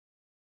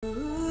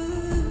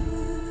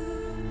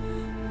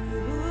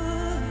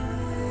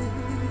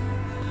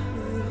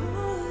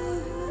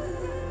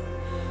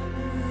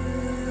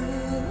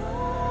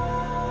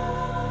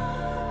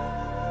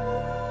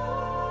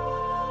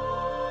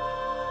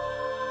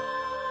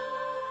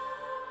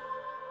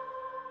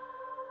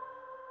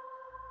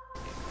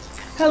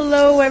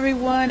Hello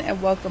everyone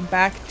and welcome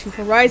back to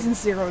Horizon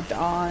Zero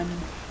Dawn.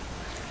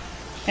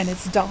 And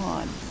it's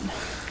dawn.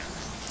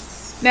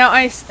 Now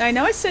I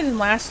know I said in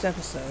last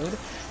episode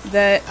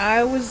that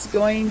I was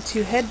going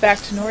to head back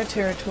to Nora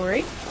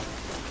territory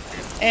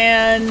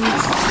and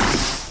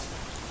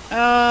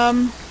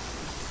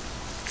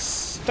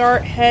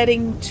start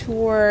heading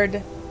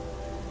toward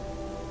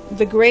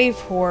the Grave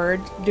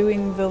Horde,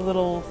 doing the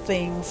little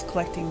things,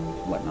 collecting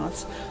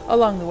whatnots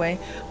along the way.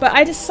 But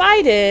I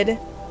decided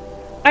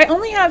I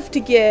only have to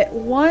get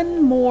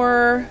one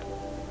more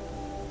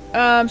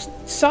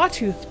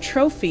Sawtooth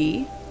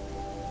trophy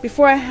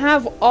before I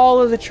have all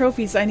of the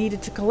trophies I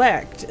needed to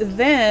collect.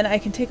 Then I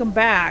can take them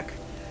back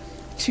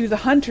to the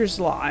Hunter's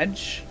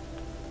Lodge,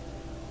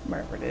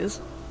 wherever it is,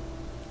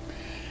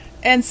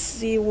 and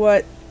see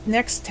what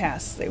next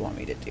tasks they want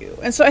me to do.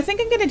 And so I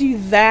think I'm going to do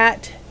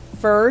that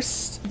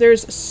first.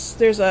 There's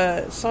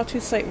a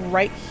Sawtooth site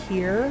right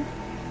here,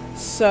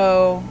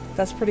 so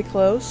that's pretty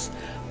close.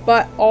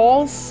 But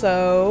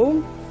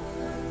also,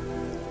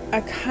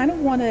 I kind of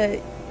want to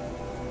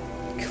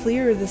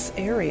clear this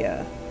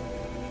area.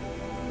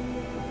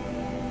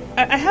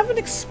 I haven't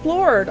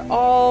explored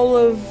all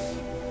of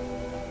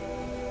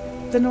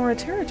the Nora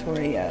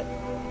territory yet.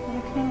 And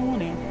I kind of want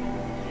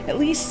to. At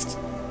least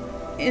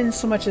in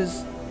so much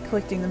as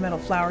collecting the metal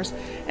flowers,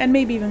 and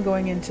maybe even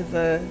going into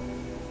the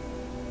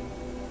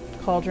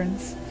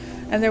cauldrons.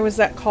 And there was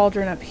that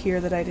cauldron up here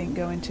that I didn't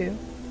go into.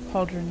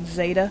 Cauldron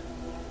Zeta.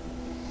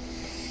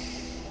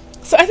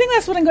 So I think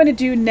that's what I'm going to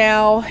do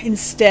now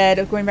instead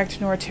of going back to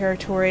Nora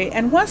territory.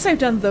 And once I've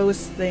done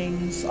those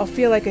things, I'll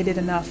feel like I did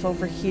enough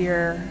over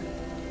here.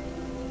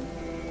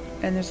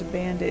 And there's a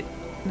bandit.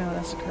 No,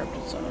 that's a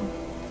corrupted zone.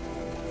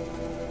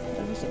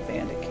 There's a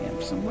bandit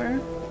camp somewhere.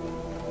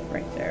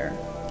 Right there.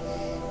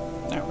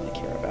 I don't really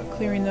care about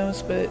clearing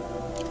those, but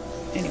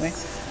anyway.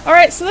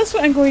 Alright, so that's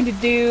what I'm going to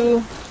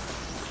do.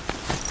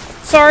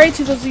 Sorry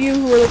to those of you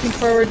who are looking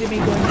forward to me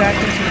going back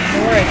into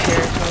Nora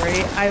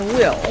territory. I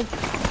will.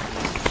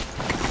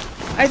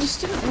 I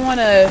just didn't want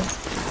to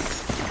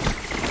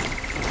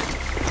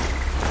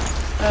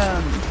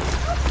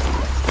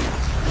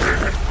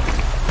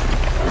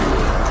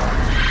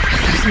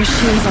These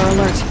machines are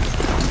alert.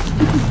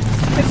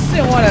 I just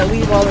didn't want to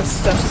leave all this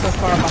stuff so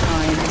far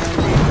behind, you know what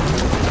I mean?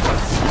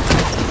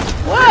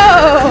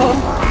 Whoa!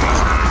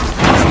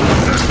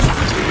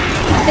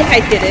 I think I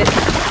did it.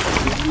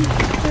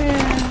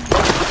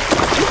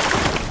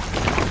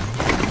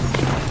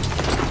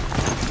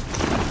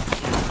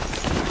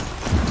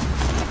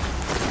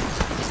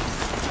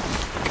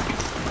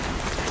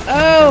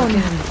 Oh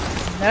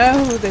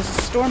no, there's a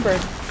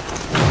stormbird.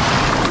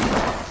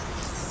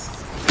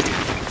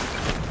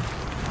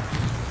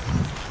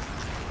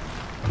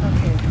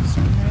 Okay, there's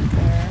one right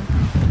there.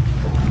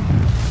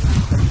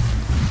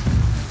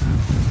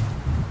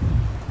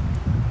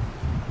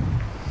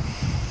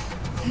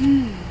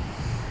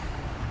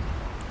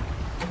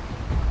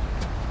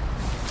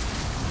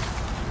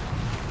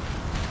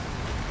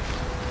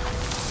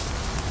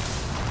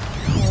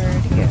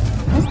 Where'd he go?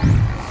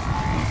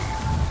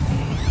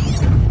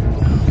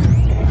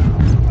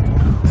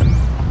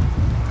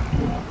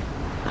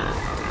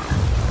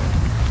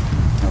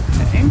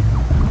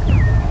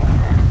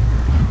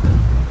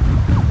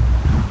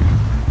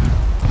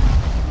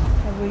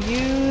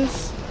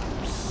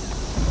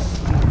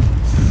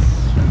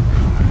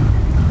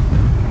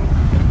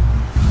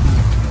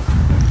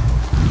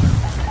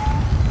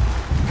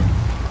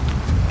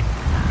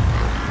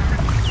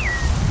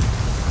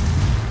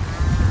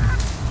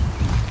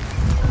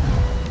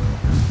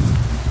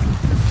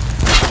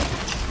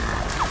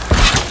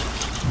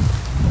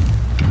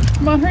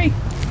 Come on, hurry!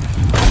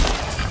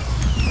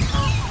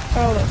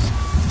 Oh, that's...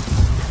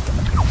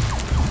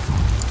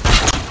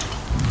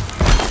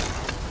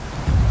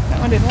 That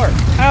one didn't work.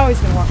 Oh, he's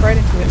gonna walk right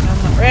into it and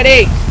I'm not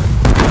ready!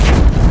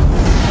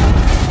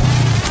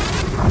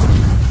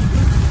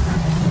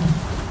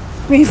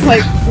 He's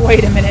like,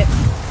 wait a minute.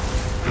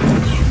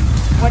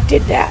 What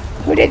did that?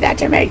 Who did that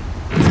to me?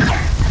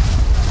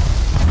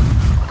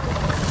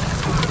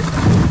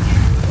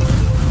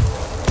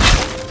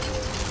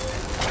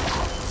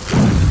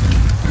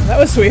 That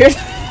was weird.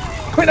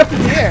 Went up in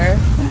the air.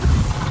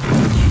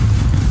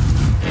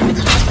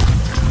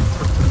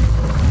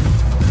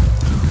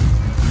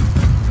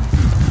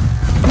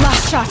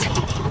 Last shot.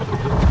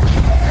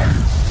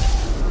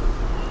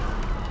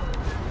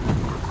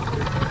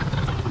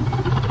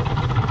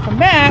 Come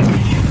back.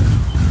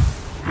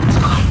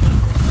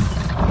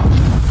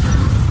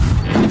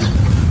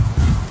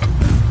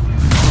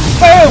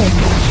 Boom.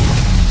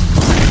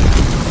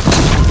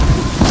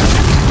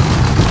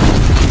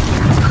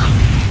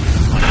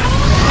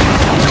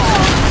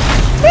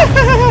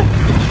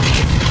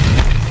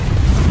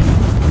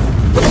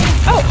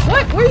 Oh,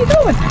 what? Where are you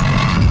going?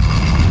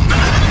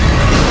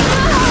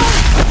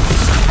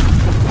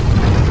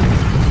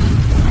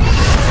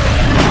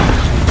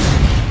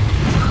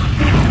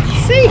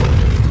 See?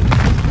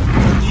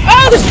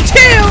 Oh, there's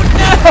two!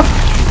 No!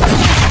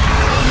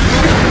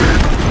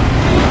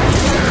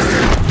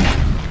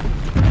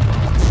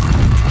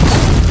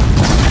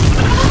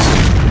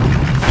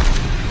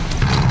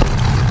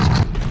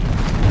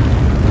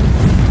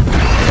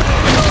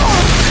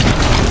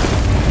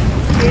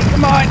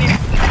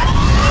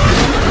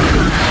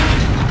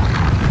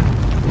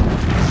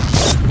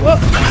 Whoa!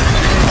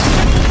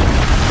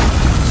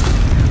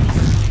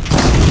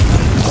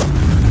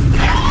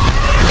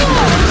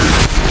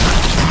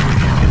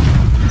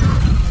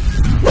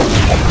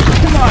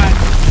 Come on!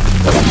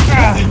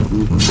 Ah.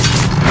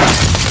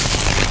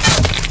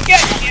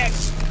 Get!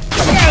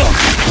 Go!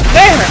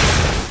 There!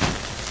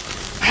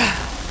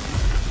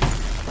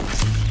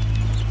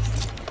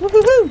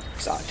 Woohoo!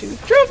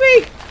 Sawtooth trophy!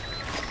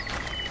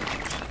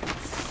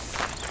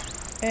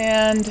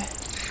 And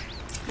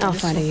I'll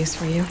find a use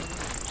for you.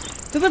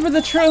 deliver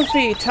the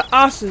trophy to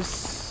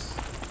Asus.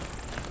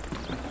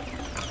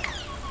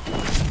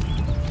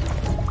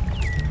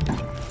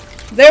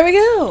 There we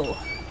go!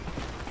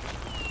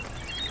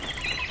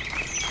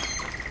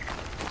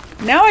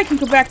 Now I can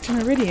go back to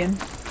Meridian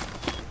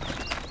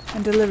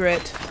and deliver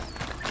it.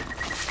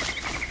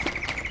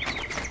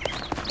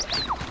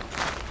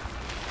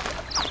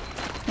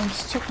 I'm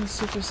just checking to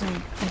see if there's any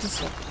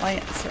medicinal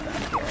plants around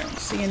here. I don't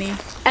see any.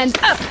 And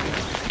up!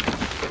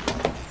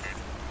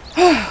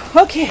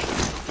 Okay,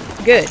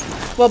 good.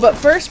 Well, but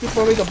first,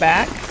 before we go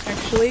back,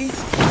 actually,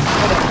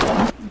 hold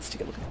on. Let's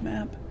take a look at the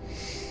map.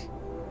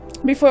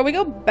 Before we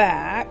go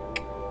back,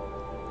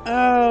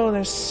 oh,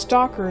 there's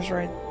stalkers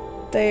right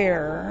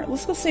there.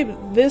 Let's go save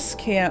this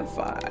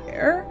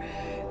campfire,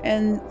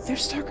 and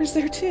there's stalkers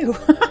there too.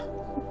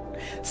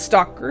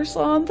 Stalkers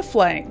on the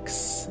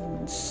flanks,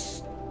 and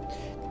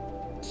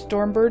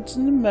stormbirds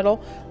in the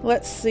middle.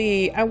 Let's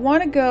see. I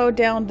want to go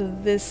down to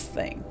this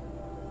thing,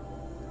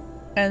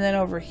 and then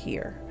over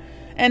here.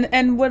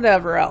 And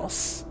whatever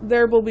else.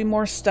 There will be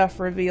more stuff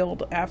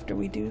revealed after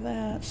we do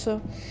that.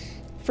 So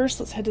first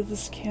let's head to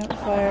this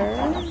campfire.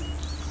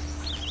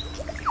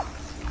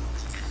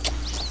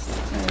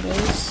 There it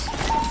is.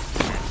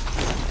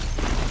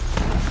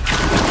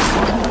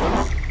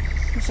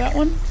 Is that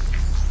one?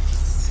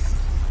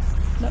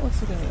 That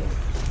looks like a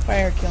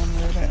fire kiln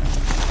move. I don't know.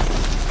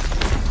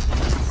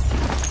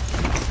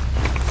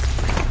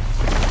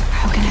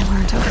 How can I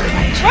learn to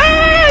override you?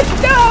 Ah!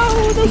 No!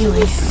 Those are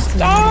Really? the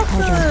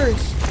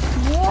stalkers!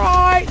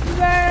 Right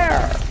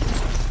there!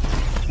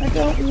 I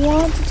don't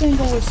want to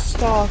tangle with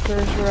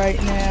stalkers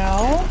right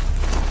now.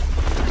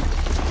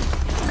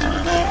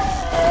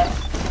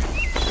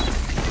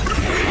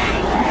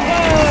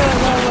 Whoa,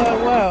 whoa, whoa,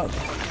 whoa.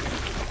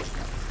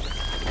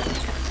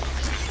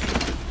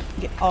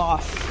 Get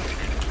off.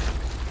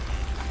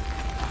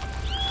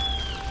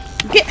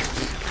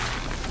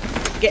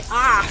 Get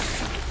off!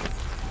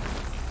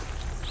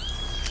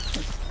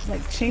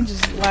 Like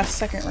changes last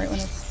second right when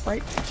it's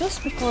right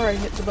just before I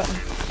hit the button.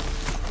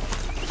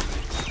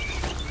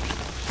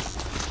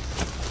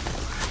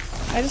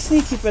 I just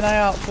need to keep an eye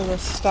out for the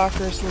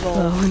stalker's little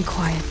Low and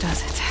quiet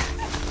does it.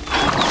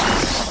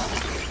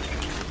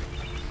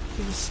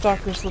 for the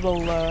stalker's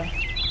little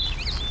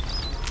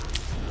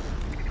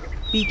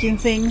beacon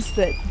things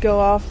that go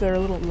off, their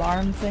little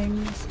alarm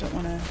things. Don't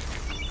want to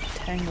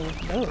tangle with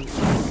those.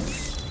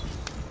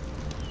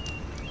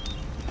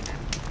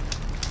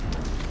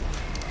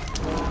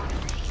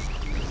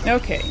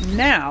 Okay,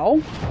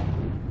 now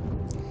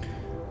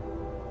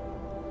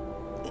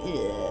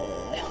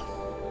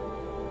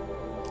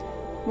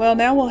well,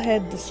 now we'll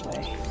head this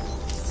way.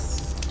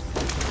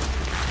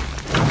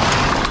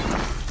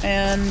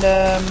 And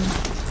well,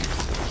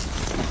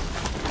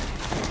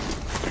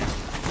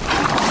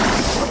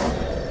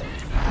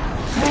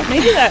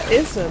 maybe that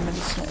is a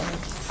medicinal herb.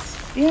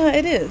 Yeah,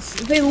 it is.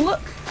 They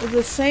look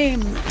the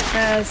same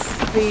as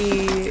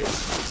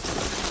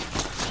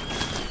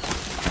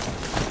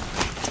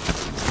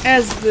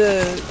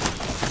the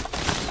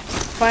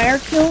fire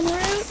kiln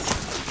root,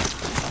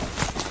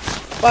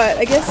 but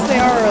I guess they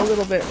are a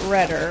little bit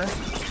redder.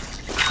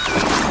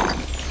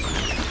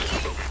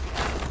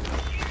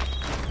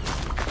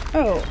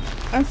 Oh,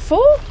 I'm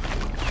full?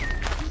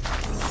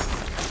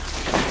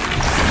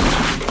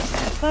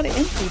 I thought I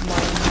emptied more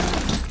than that.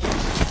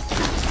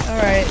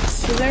 Alright,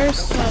 so there's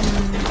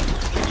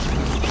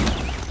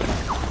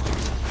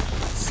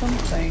some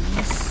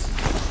things.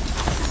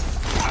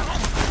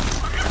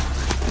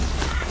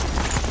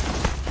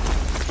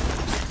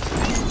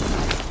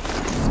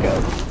 Go.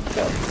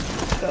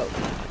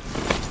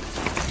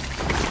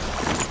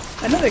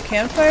 Another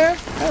campfire?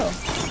 Oh.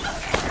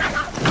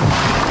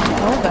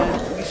 Well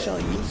then, we shall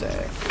use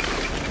it.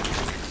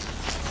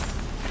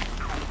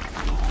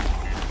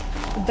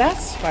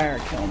 That's fire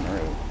kiln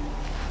root.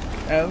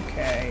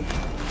 Okay.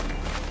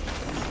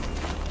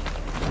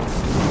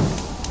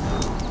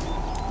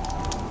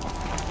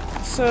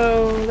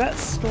 So that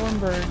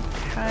stormbird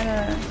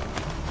kinda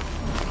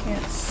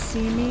can't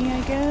see me,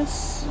 I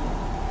guess.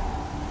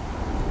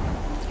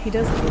 He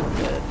does look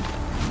good.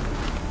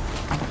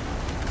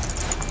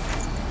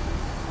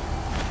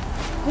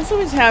 These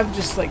always have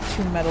just like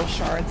 2 metal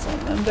shards on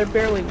them. They're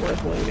barely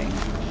worth looting.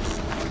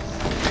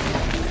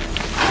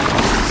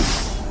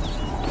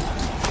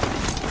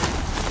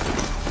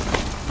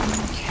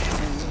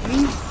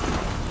 Okay.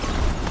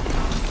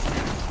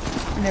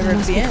 Never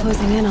Must be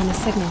closing in on the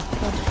signal.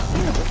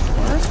 Here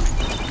before.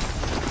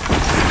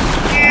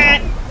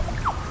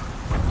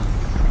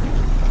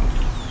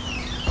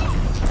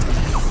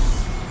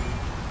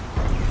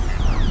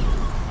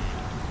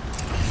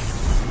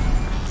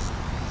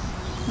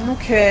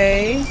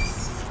 Okay.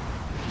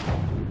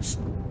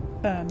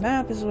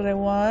 Map is what I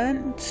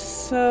want.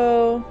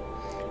 So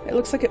it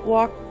looks like it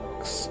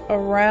walks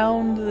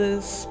around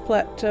this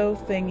plateau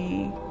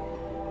thingy.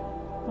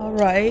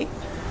 Alright.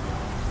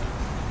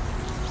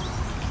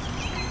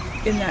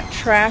 In that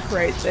track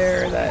right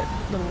there,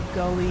 that little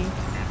gully.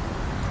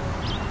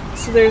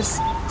 So there's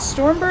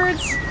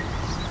stormbirds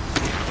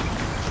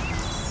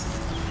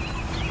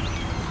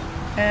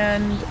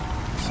and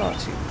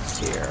sawtooths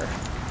here.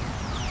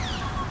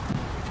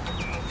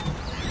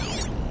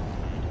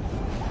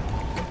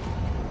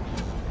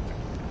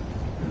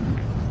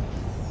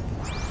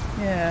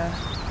 Yeah.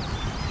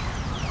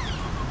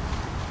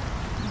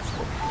 Let's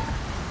go here.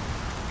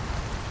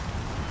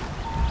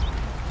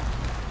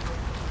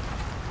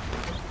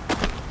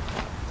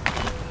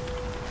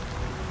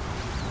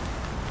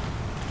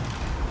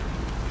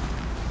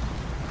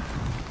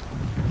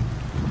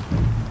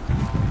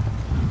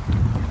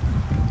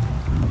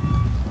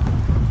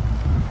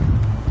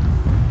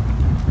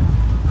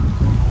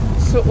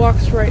 So it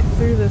walks right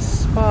through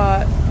this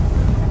spot.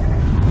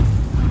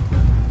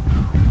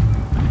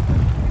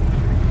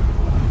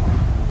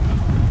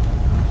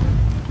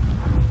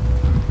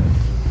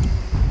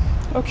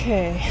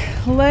 Okay,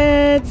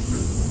 let's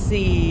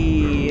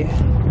see if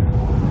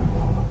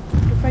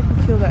I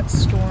can kill that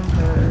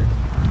stormbird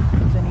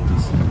with any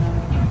decent amount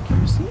of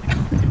accuracy.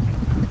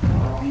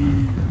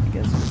 I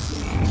guess we'll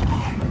see.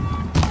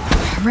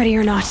 Ready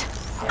or not?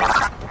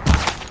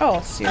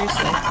 Oh,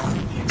 seriously.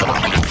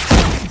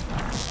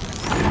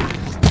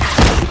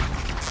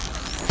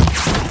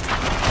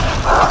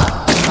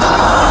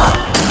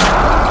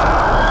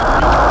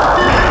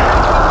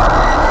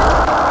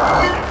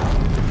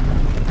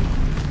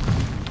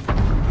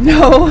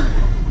 No!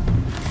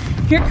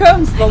 Here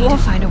comes the I need to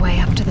find a way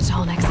up to the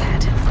tall neck's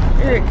head.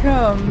 Here it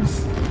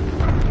comes.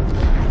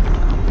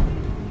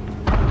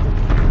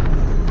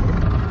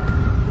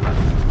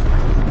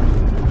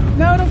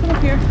 No, don't come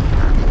up here.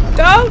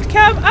 Don't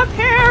come up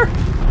here!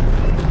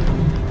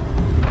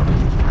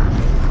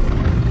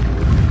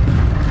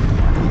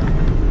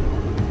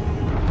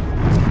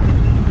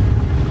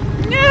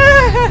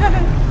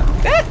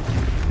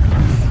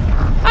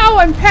 Oh,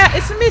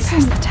 it's missing.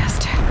 There's the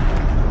test.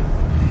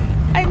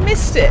 I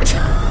missed it.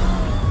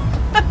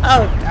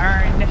 Oh,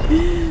 darn.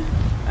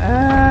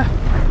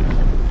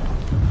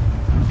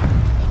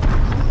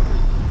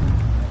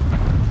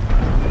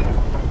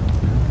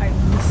 I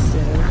missed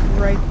it. It was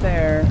right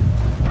there.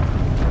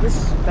 This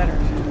is a better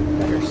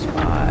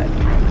spot.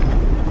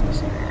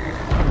 There's a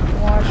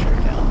washer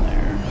down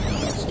there.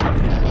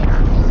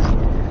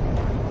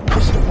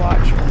 Just a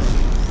watcher.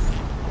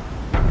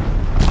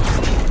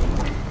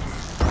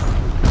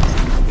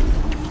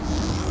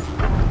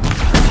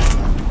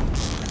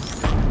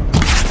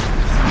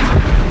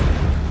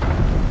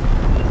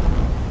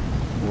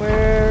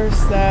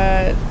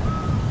 That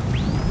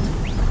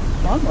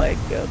long leg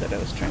go that I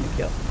was trying to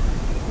kill.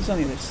 It was on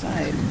the other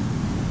side.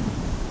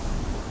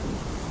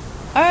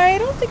 I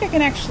don't think I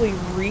can actually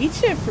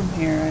reach it from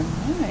here.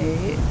 I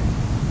might.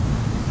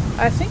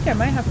 I think I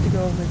might have to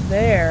go over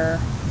there.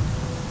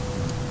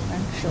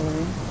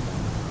 Actually.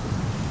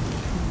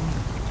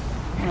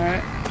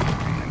 Alright.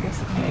 I guess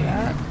I can do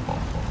that.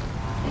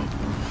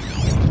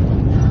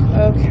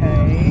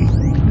 Okay.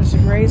 There's a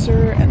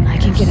razor and I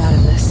can get out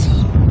of this.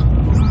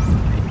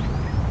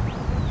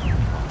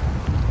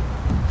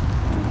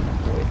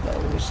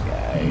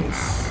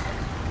 Guys.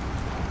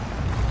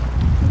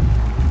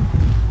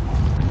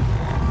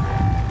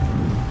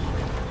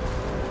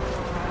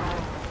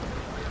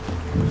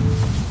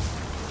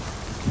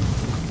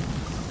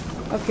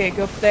 Okay,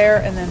 go up there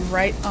and then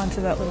right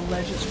onto that little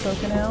ledge that's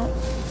poking out.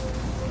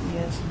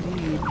 Yes,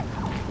 indeed.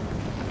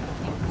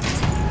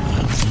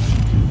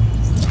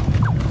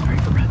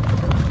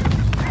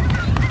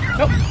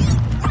 Nope.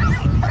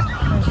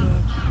 There's a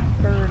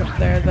bird up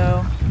there,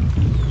 though.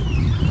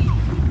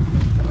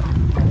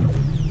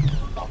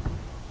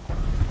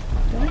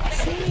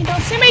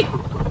 Don't see me!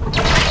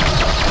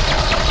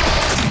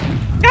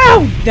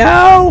 No!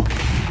 No!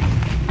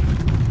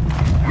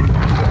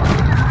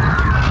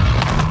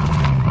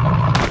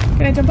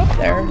 Can I jump up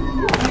there?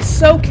 I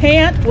so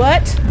can't.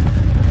 What?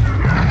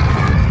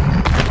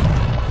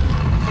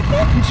 I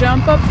can't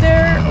jump up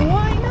there.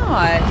 Why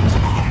not?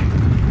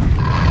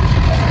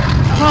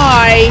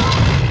 Hi.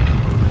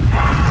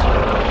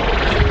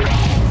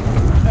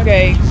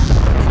 Okay.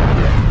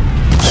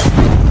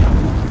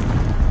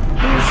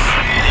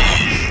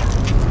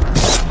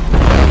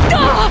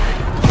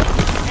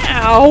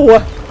 Ow!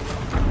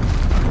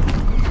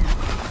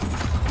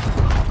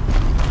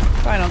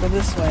 Fine, I'll go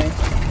this way.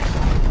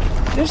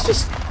 There's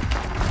just...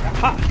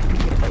 Ha!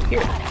 Get right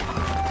here.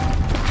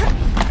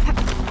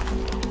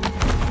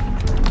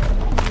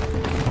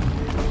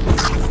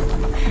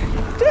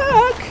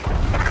 Duck!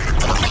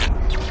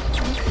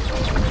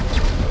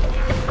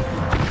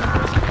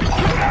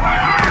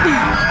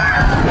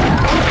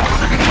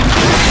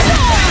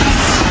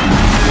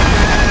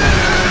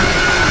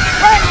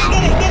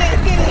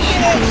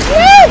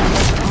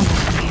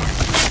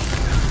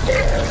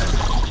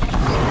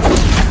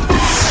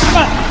 Come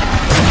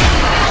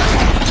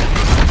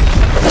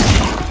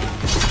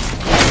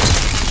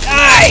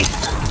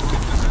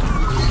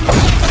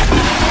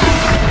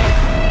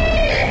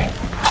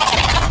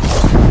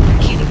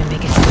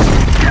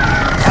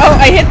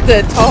I hit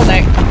the tall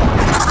neck.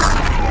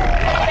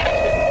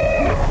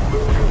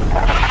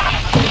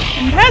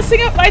 I'm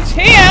passing up my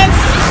chance!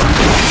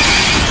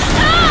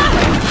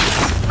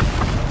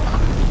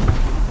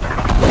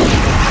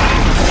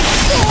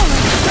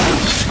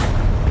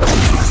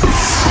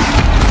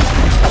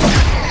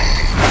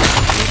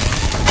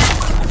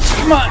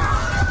 Come on.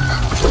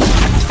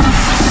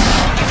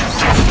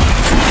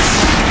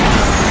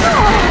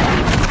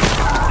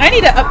 I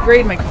need to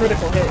upgrade my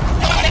critical hit.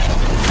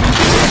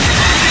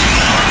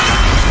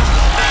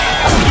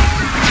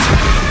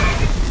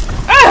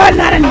 Ah,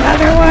 not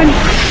another one!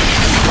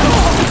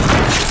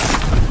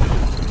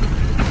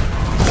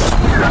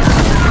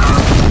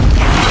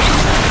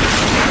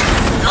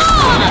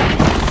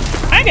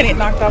 I'm gonna get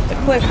knocked off the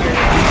cliff here.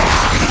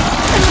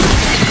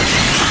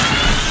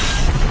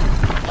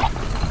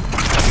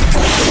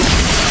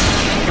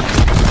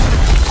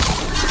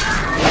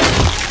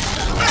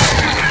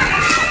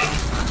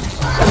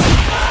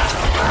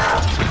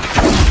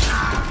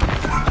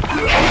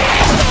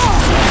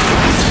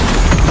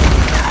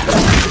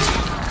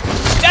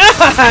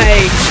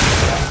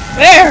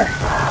 There!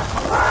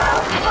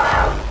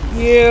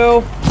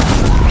 You.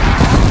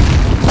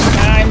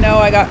 I know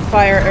I got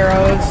fire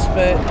arrows,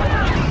 but...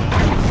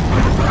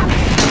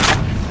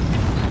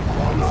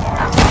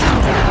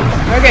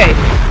 Okay.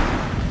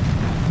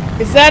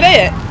 Is that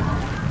it?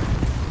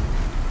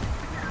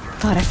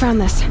 Thought I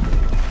found this.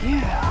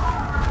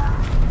 Yeah.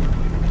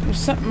 There's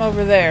something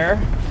over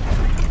there.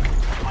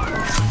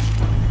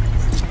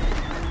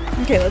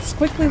 Okay, let's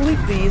quickly loot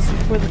these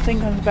before the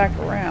thing comes back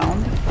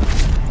around.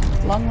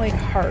 Long leg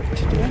heart.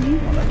 Do I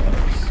need one of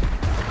those?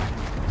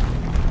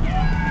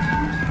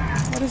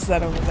 What is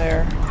that over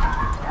there?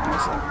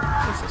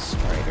 There's a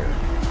strider.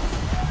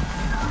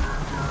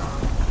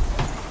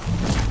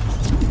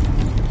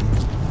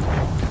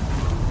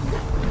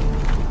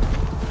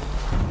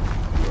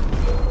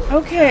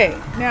 Okay,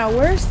 now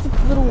where's the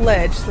little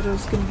ledge that I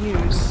was going to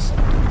use?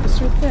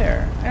 It's right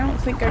there. I don't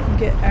think I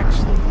can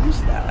actually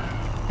use that.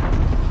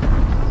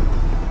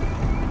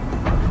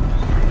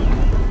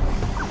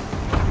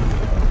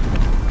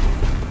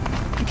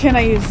 Can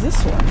I use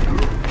this one?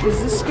 Is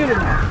this good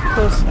enough?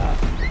 Close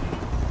enough.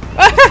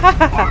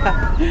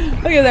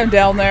 Look at them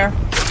down there.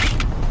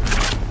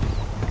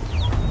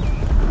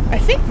 I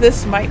think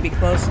this might be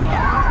close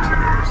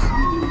enough to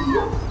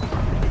use.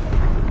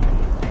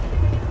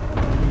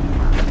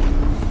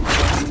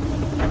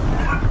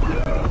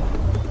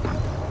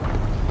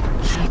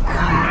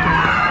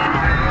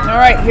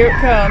 Alright, here it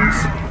comes.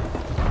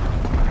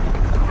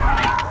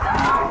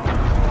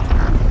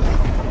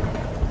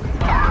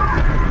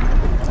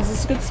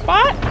 Good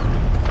spot?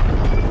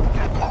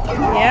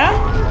 Yeah?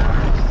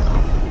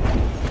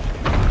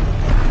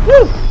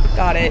 Woo!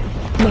 Got it.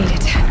 Made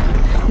it.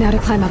 Now to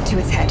climb up to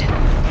its head.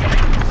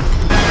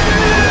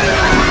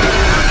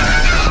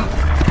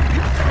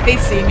 They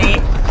see me.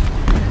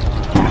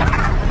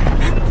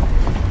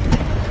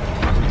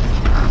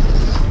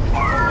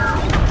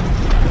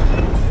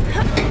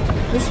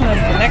 This one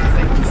has the neck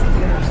thing.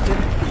 The others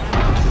didn't.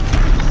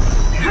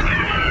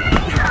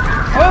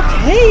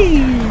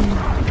 Okay!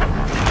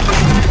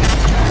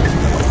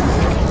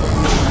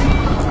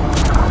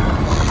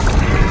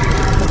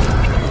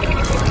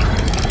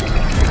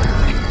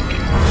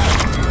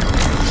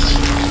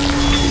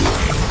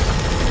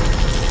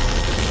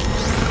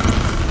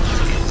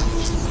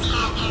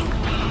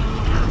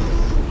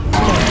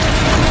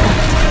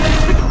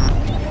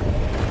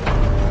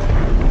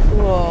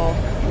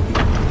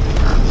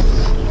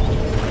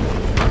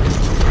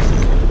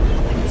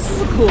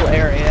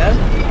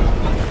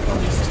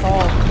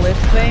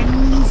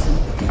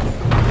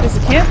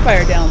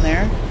 Campfire down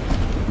there.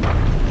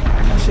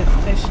 I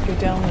should go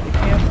down where the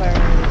campfire is.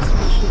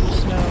 Make sure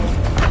there's no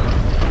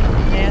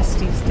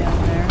nasties down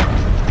there.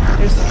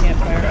 There's the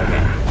campfire.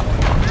 Okay.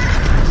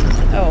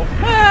 Oh,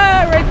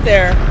 right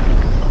there.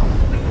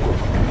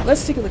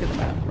 Let's take a look at the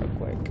map real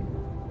quick.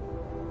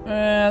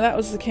 That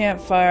was the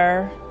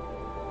campfire.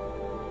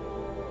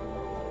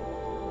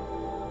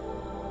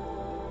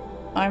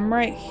 I'm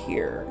right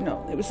here.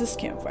 No, it was this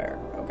campfire.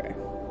 Okay.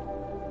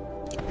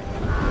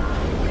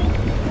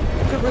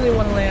 Don't really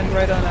want to land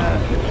right on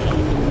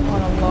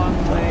a long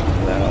leg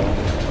though.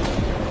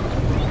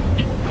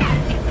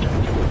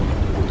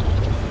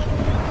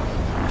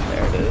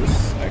 There it is.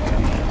 Okay,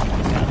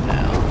 down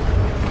now.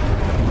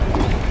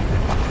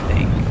 I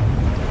think.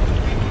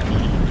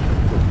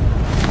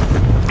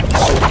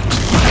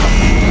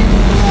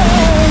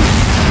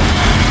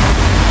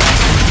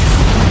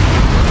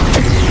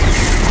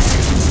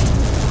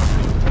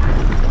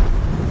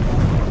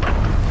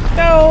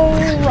 No,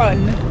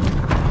 run.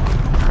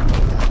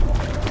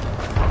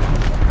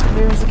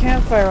 There's a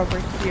campfire over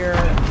here.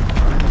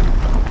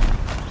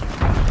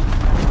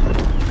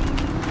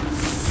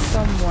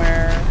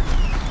 Somewhere.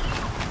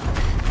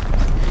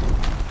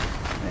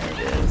 There it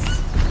is.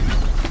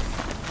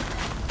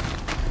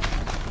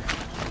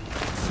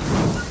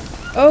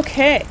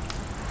 Okay.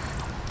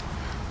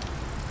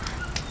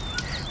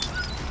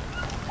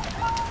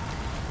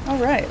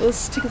 Alright,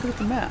 let's take a look at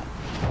the map.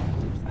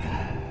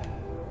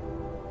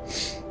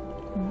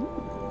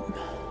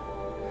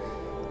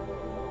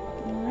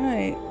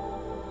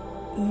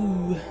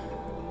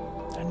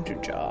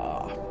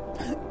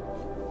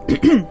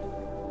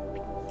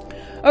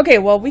 Okay,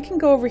 well, we can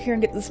go over here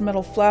and get this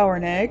metal flower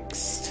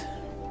next.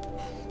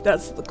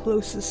 That's the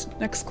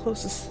next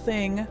closest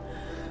thing. I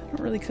don't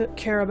really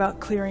care about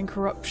clearing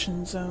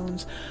corruption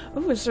zones.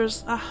 Oh, is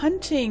there's a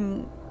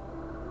hunting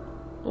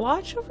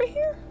lodge over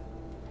here?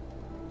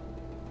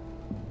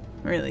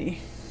 Really?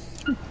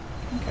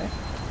 Okay.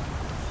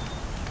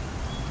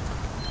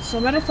 So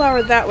metal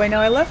flower that way.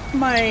 Now I left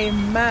my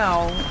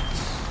mount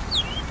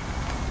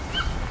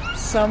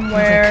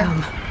somewhere.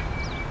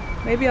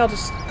 Maybe I'll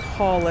just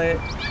call it.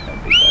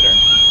 That'd be better.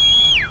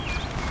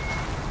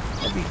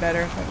 That'd be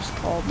better if I just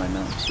called my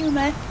mount to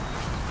me.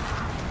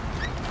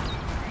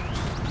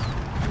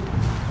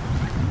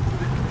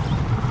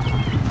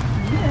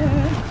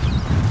 Yeah.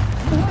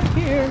 Not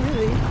here,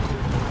 really.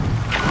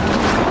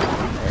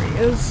 There he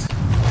is.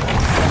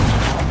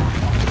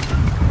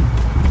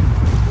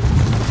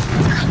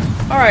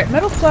 Alright,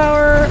 metal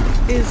flower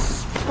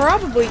is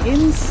probably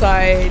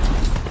inside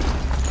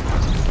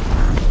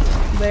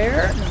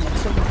there. No,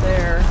 it's over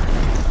there.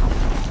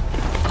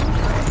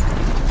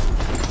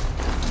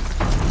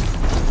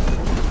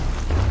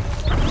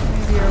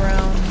 Maybe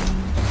around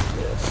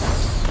this.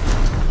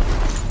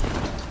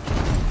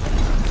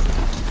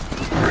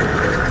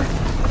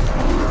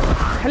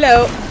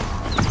 Hello.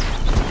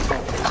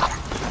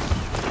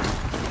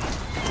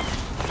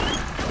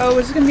 Oh,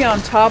 is it gonna be on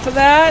top of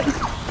that?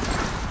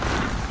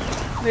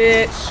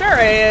 It sure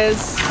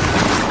is.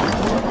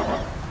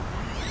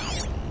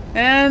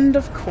 And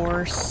of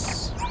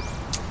course,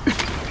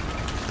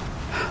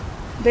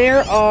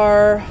 there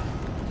are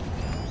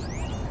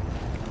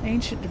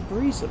ancient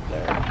debris up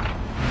there.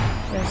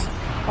 There's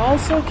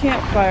also a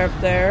campfire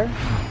up there.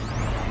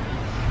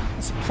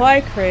 A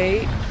supply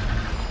crate.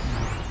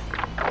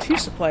 2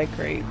 supply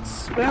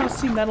crates. But I don't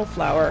see metal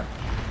flower.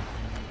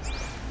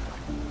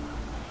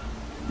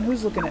 And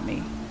who's looking at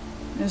me?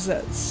 Is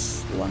that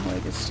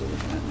long-legged still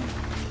looking at me?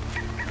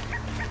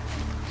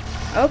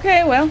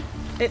 Okay, well,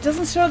 it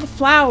doesn't show the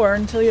flower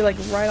until you're like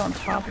right on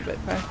top of it,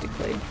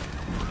 practically.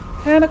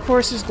 And of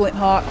course there's glint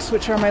hawks,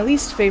 which are my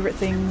least favorite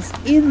things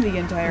in the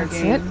entire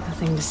game. That's it.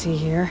 Nothing to see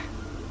here.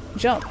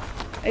 Jump.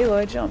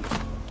 Aloy, jump.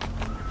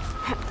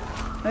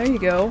 There you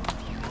go.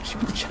 She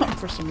won't jump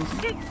for some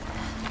reason.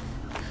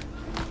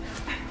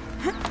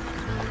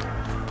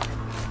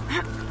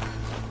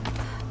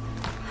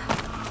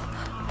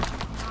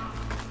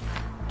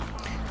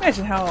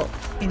 Imagine how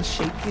in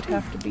shape you'd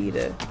have to be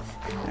to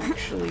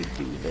actually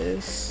do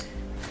this.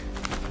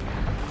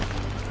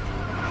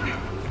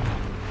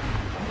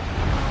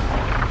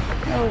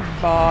 Oh,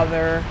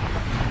 bother.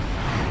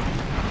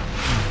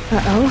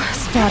 Uh-oh,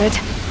 spotted.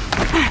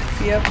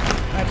 Yep,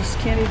 I just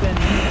can't even...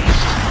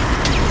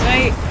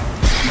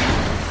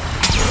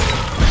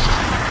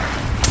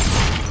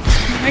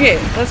 Okay,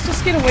 let's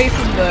just get away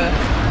from the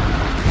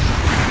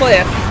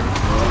cliff.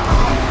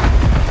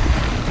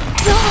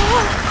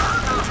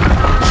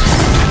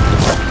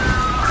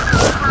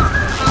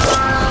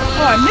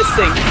 Oh, I'm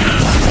missing.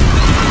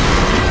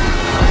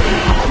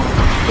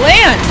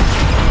 Land!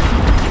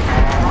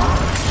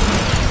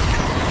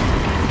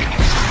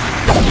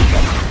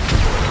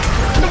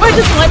 What if I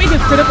just let me do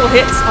critical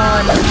hits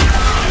on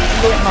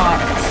glint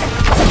hawks?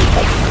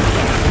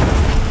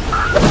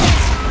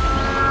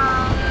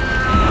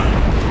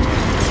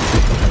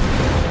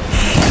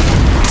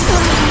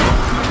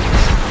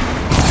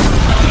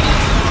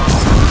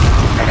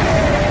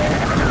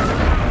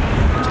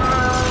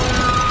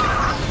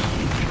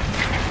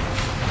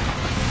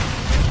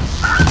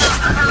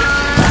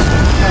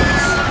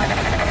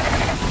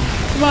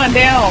 Come on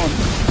down. I'm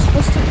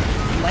supposed to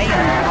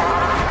land.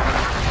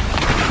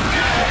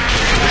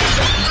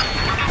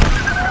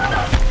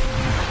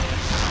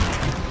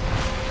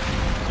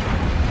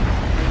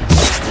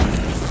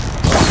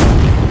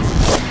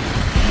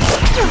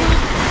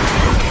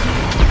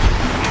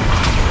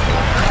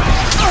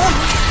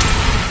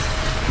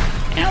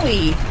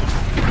 Owie.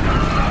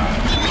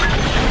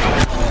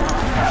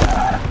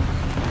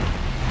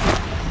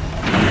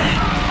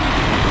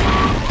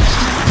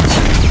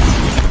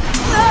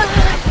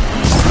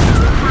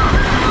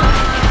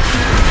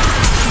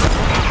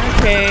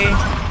 Okay.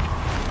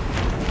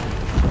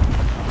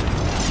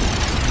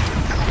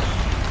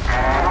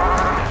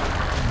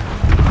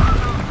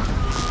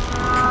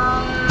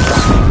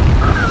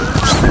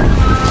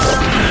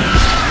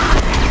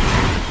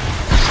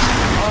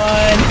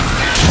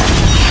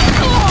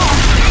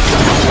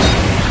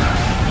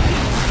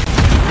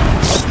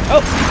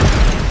 Oh,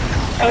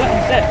 that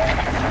one's dead.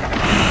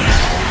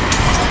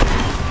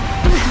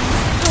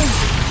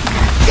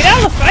 Get out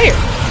of the fire!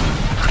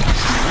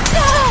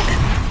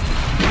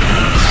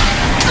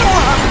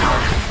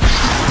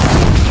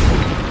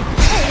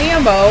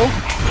 Ammo.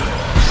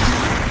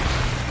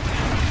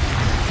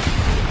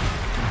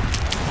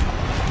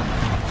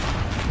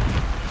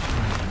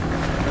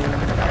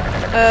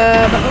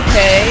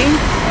 Okay.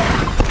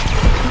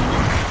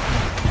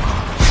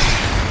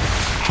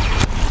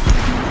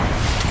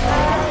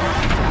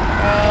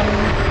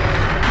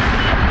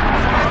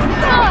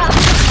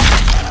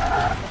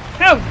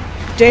 How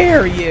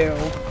dare you?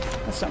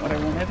 That's not what I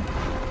wanted.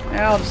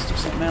 I'll just do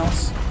something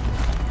else.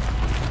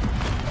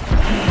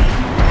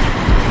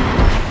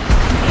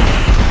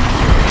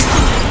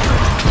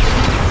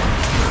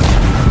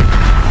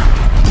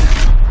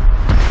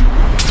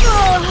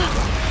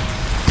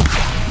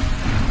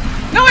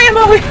 No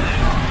ammo!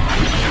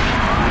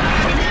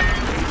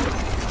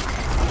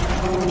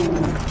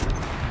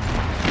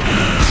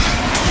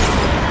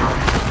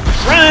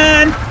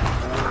 Run!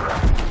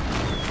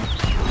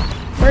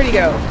 Where'd he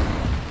go?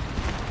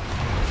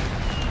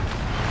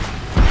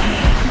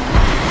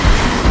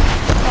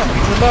 Oh,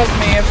 he's above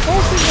me. Of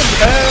course he's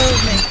above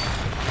me.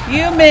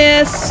 You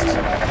missed!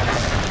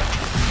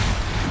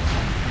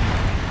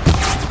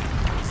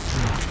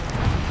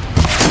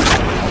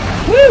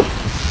 Woo!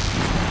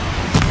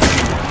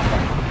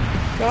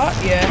 Got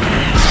ya.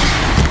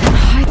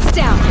 It's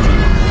down.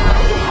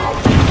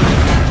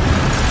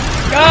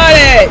 Got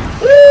it!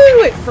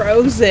 Woo! It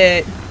froze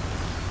it.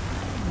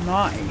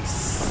 Nice.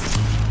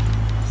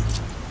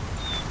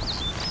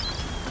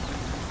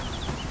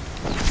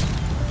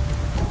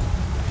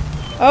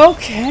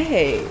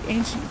 Okay,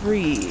 ancient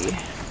breed.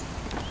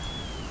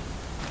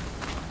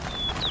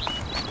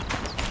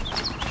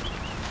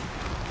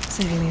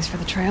 Saving these for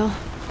the trail.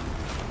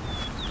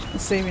 I'm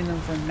saving them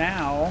for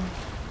now.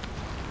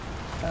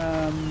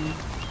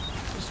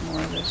 There's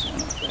more of this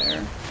one up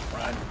there.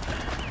 Run.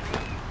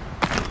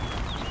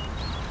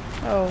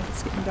 Oh,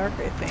 it's getting dark,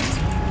 I think.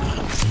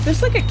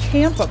 There's like a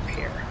camp up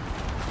here.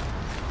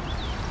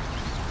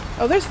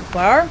 Oh, there's the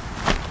flower.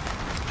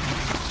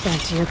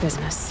 Back to your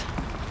business.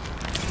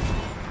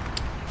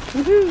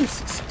 Woohoo!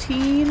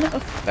 16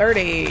 of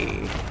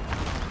 30.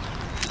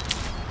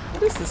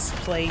 What is this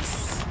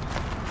place?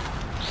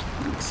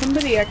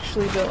 Somebody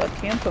actually built a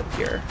camp up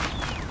here.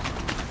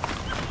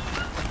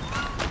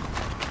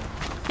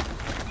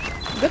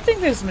 Good thing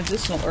there's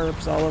medicinal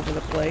herbs all over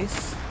the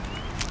place.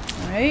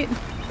 Right?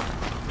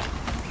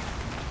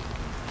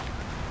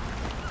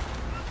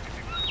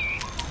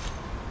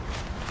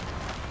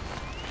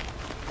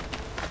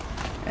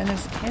 And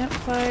there's a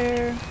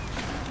campfire.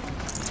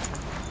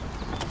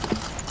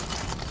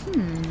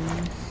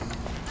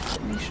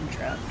 Detonation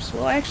traps.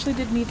 Well, I actually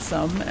did need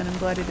some, and I'm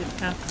glad I didn't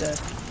have to.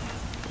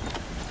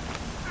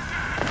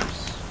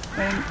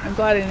 I'm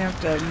glad I didn't have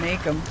to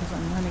make them because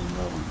I'm running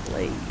low on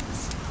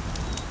blades.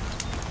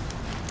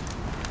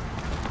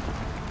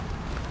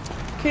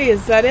 Okay,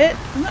 is that it?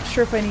 I'm not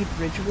sure if I need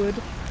Ridgewood.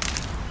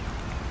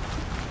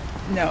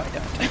 No, I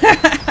don't.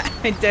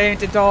 I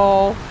don't at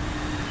all.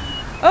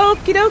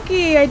 Okie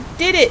dokie, I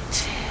did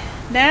it!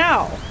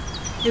 Now,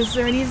 is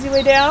there an easy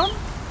way down?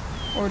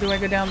 Or do I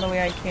go down the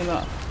way I came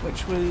up?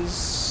 Which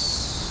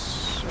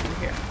was over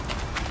here.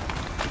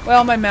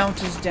 Well, my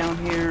mount is down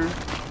here.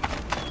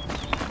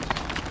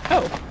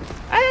 Oh,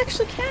 I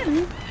actually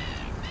can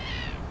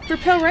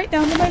rappel right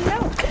down to my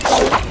mount.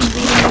 How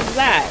convenient is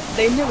that?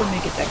 They never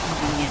make it that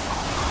convenient.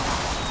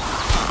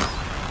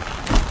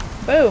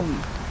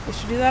 Boom. They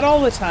should do that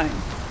all the time.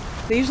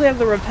 They usually have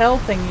the rappel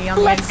thingy on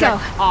the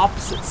exact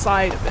opposite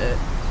side of it.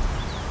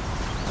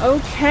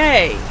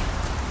 Okay.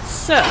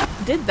 So,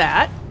 did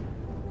that.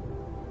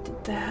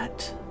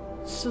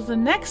 So the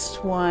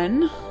next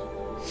one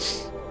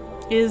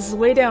is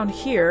way down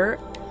here,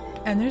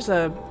 and there's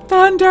a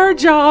thunder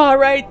jaw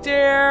right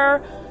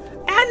there,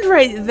 and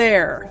right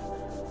there.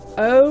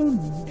 Oh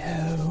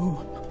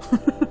no.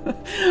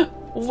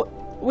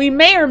 We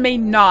may or may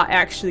not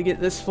actually get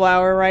this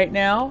flower right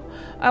now.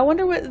 I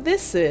wonder what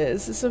this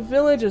is. It's a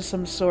village of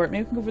some sort.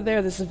 Maybe we can go over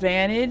there. This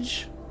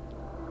vantage.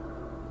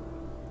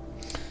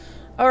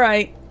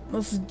 Alright,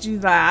 let's do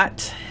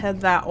that.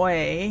 Head that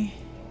way.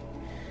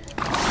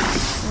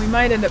 We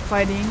might end up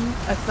fighting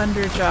a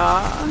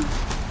Thunderjaw.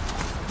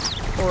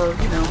 Or,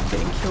 you know,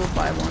 getting killed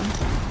by one.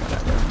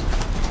 Whatever.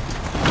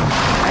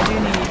 I do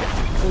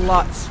need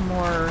lots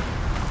more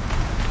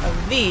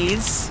of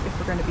these if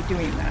we're going to be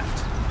doing that.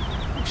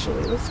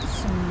 Actually, let's get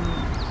some...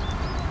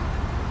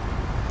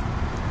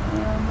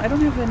 I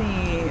don't have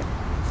any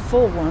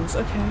full ones.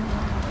 Okay, well,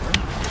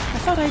 I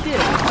thought I did.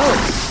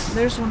 Oh,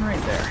 there's one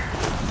right there.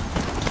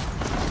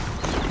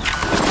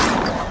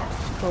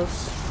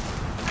 Close.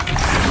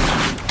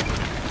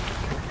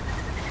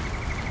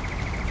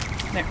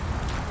 There.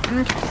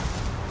 Okay.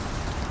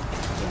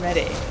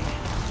 Ready.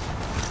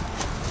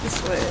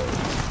 This way.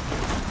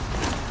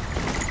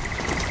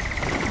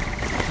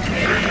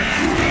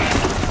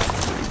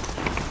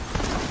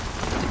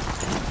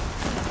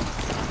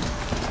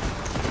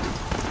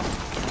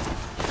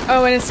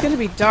 Oh, and it's going to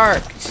be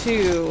dark,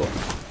 too.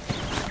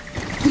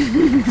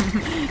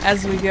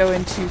 As we go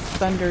into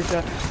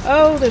Thunderjaw.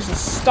 Oh, there's a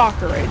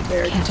stalker right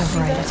there. Can't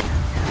override it.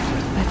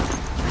 But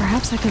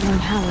perhaps I could learn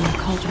how in the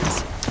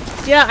cauldrons.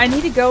 Yeah, I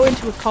need to go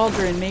into a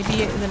cauldron.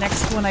 Maybe the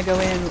next one I go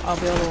in, I'll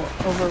be able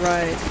to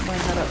override, learn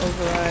how to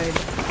override,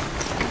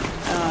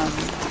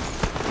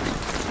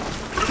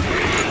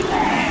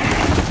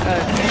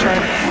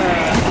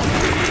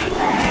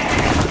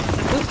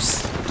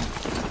 oops.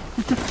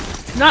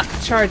 Not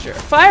charger.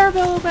 Fire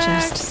bellow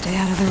back. Just stay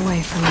out of their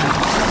way for now.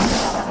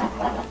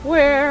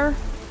 Where?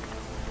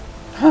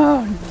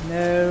 Oh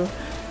no.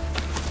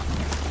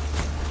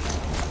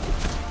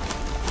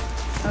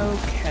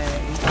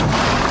 Okay.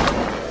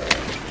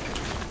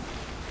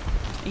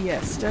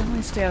 Yes,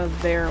 definitely stay out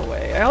of their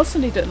way. I also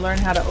need to learn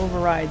how to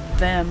override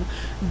them.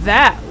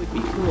 That would be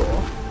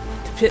cool.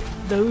 To pit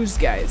those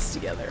guys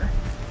together.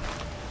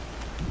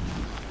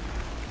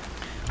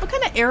 What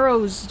kind of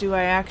arrows do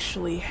I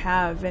actually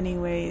have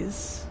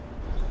anyways?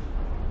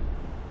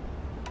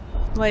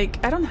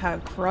 Like, I don't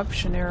have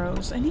corruption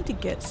arrows. I need to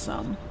get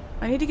some.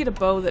 I need to get a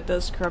bow that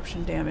does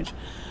corruption damage.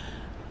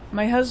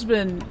 My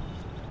husband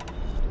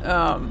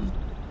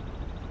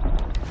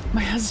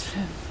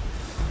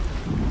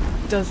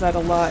does that a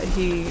lot.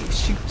 He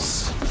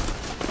shoots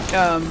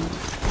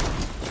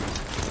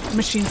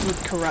machines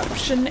with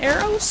corruption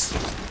arrows,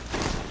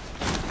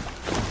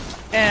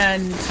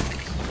 and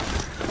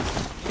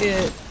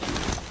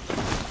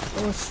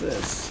what's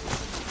this?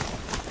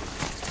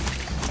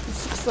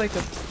 This looks like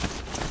a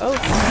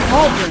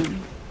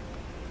cauldron.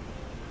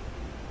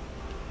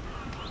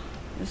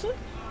 Is it?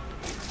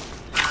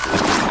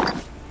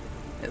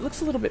 It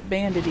looks a little bit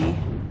bandity.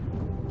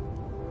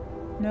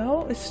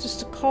 No, it's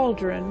just a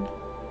cauldron.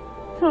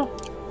 Huh.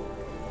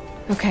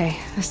 Okay,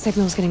 the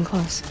signal's getting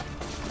close.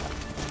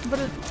 But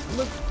it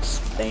looks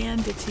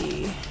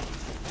bandity.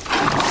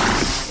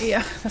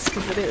 Yeah, that's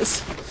because it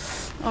is.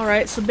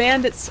 Alright, so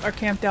bandits are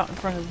camped out in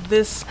front of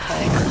this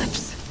cauldron.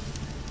 Eclipse.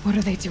 What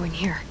are they doing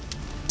here?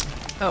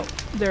 Oh,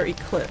 they're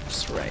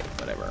Eclipse, right,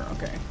 whatever,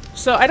 okay.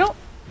 So I don't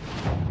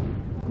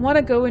want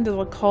to go into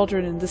the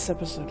cauldron in this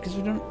episode because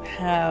we don't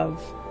have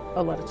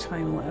a lot of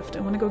time left. I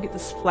want to go get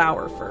this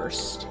flower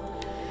first.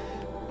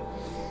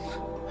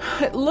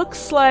 It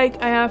looks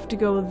like I have to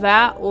go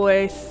that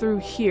way through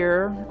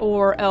here,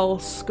 or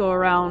else go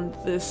around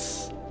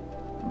this.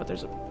 But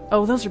there's a...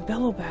 Oh, those are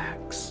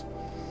bellowbacks.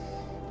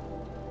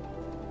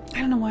 I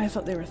don't know why I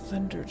thought they were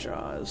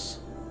thunderjaws.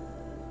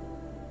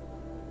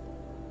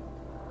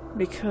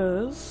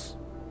 Because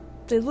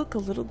they look a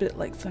little bit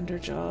like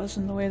thunderjaws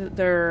in the way that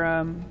they're,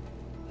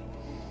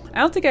 I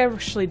don't think I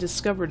actually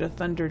discovered a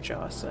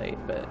thunderjaw site,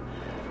 but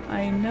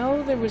I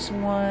know there was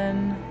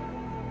one...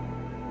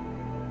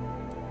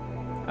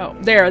 Oh,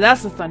 there,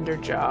 that's the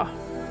thunderjaw.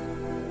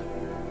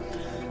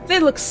 They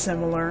look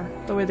similar,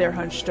 the way they're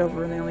hunched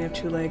over and they only have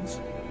 2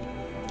 legs.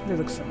 They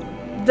look similar.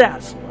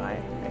 That's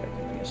why I got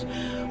confused.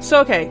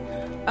 So, okay,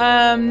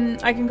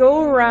 I can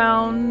go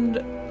around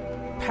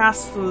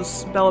past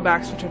those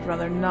bellowbacks, which I'd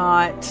rather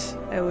not.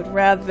 I would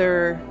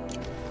rather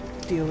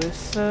deal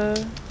with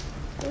those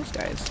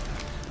guys.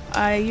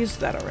 I used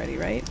that already,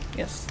 right?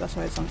 Yes, that's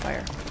why it's on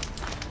fire.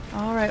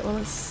 Alright, well,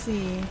 let's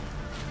see.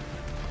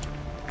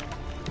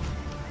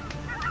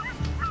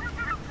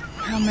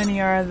 How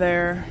many are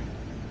there?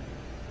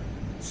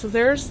 So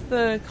there's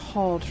the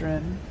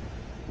cauldron.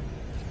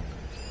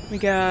 We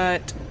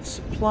got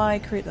supply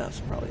crate. That's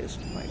probably a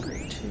supply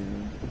crate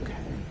too. Okay.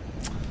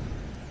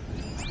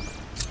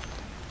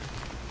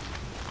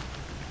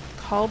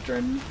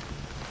 Cauldron.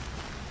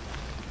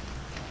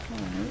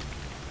 Alright.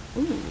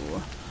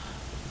 Ooh.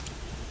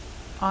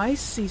 I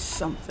see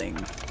something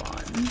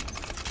fun.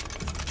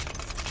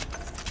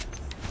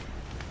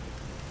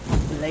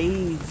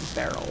 Blaze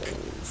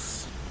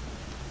barrels.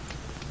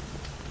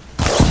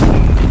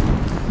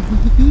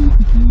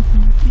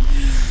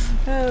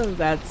 Oh,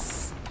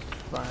 that's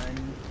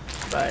fun,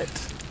 but...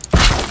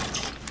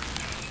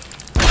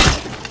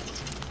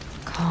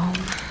 Calm.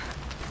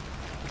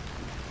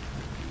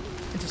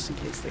 Just in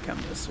case they come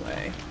this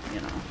way,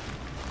 you know.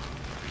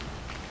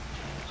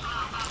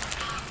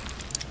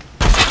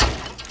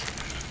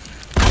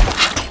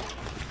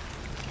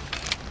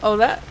 Oh,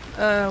 that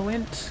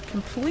went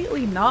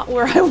completely not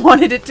where I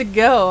wanted it to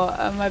go.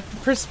 My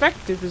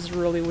perspective is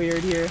really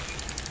weird here.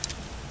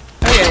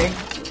 Okay,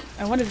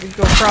 I wanted to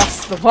go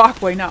across the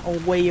walkway, not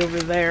way over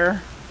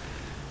there.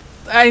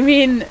 I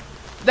mean,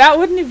 that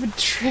wouldn't even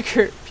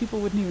trigger, people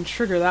wouldn't even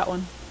trigger that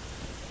one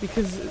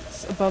because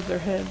it's above their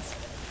heads.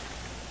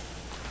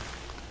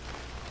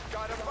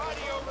 Got a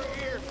body over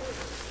here.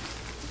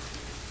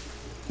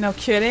 No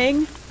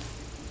kidding?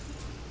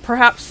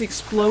 Perhaps the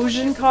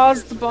explosion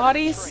caused the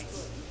bodies?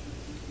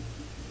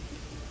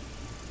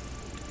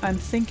 I'm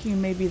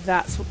thinking maybe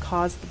that's what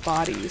caused the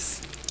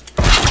bodies.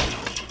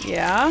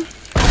 Yeah?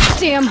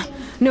 Damn!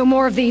 No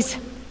more of these.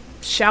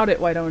 Shout it,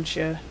 why don't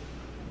you?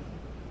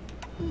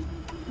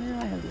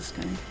 Yeah, I have this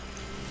guy.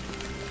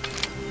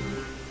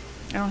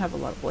 I don't have a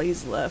lot of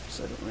blaze left,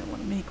 so I don't really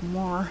want to make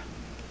more.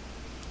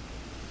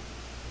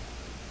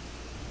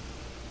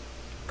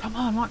 Come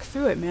on, walk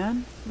through it,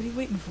 man. What are you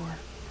waiting for?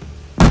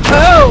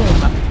 Boom!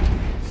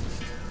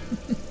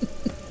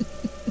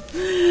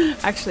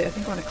 Actually, I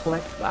think I want to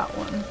collect that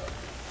one.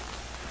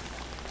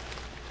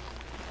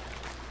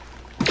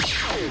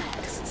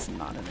 Because it's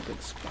not in a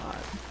good spot.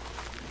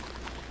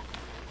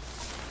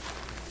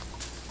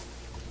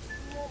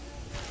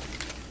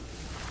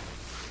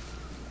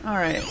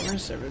 Alright,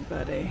 where's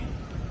everybody?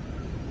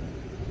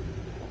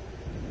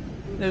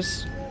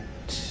 There's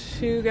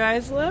 2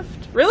 guys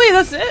left? Really?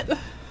 That's it?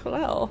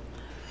 Well.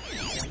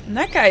 And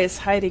that guy is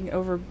hiding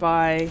over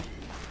by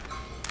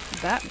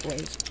that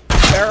blaze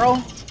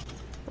barrel.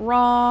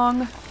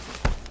 Wrong.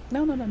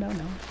 No, no, no, no,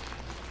 no.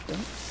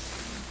 Don't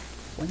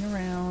swing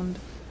around.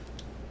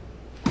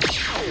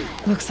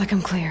 Looks like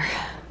I'm clear.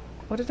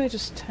 What did I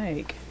just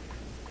take?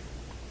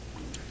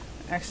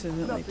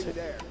 Accidentally Nothing took.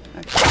 there.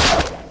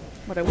 Okay.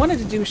 What I wanted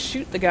to do was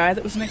shoot the guy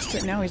that was next to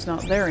it. Now he's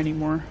not there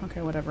anymore.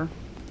 Okay, whatever.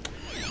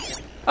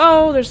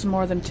 Oh, there's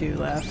more than 2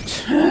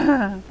 left.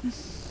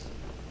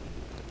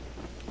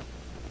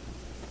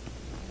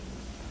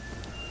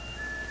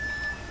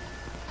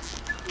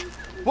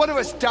 One of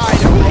us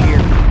died over here.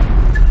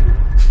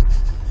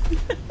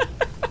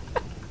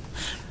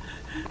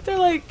 They're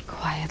like,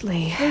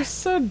 Quietly. they're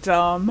so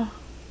dumb.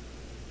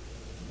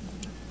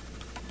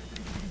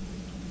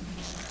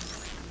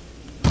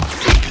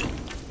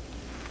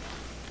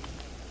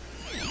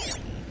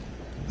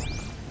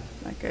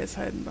 That guy's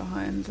hiding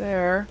behind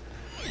there.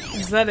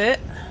 Is that it?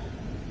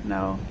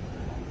 No.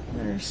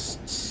 There's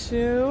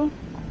 2.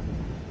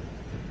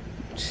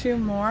 2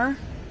 more.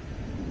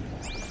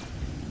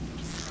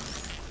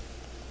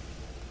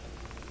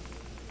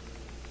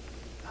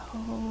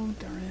 Oh,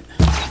 darn it.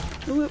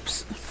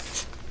 Whoops.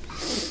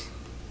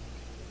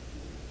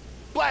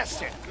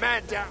 Blast it!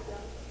 Man down!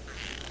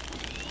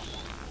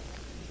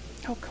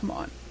 Oh, come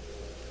on.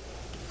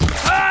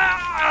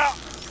 Ah!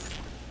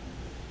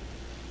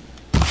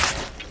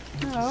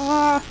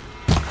 Ah.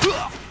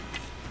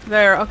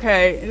 There,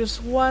 okay.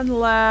 Just 1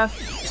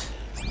 left.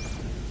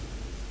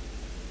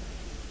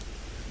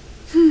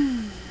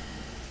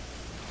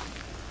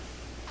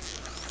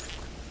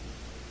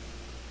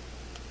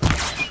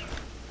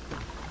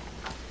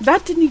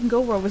 That didn't even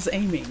go where I was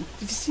aiming. Did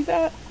you see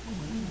that?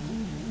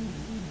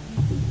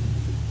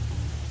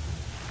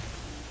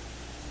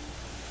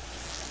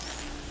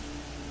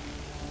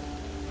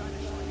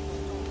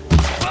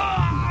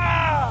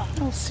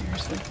 Oh,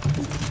 seriously.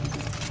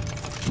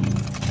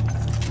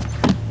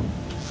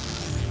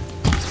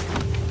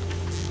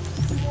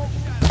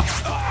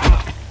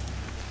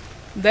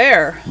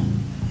 There.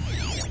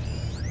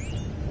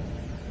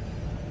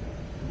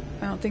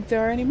 I don't think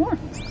there are any more.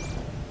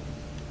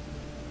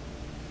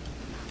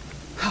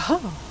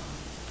 Haha.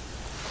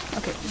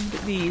 Okay, let me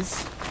get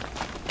these.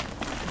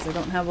 Because I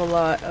don't have a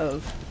lot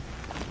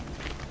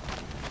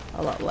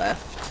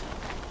left.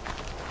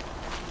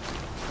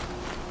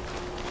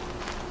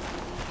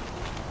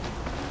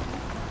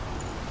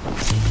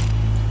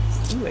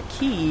 Ooh, a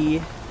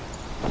key.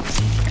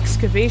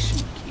 Excavation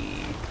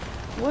key.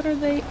 What are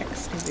they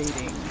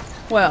excavating?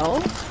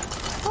 Well,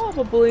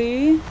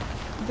 probably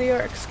they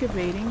are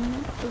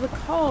excavating the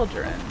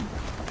cauldron.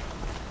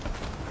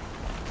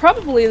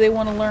 Probably they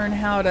want to learn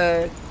how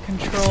to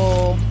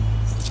control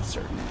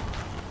certain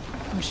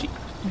machine.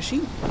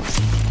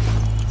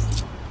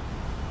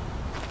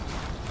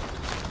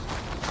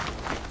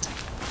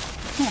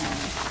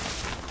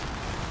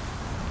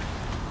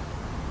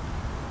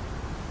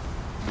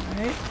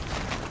 Alright.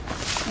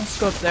 Let's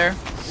go up there.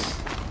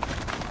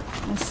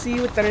 We'll see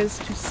what there is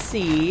to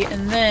see,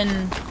 and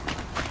then...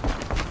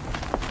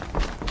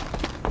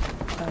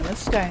 Oh,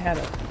 this guy had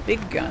a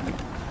big gun.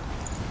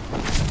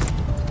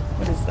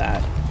 What is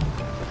that?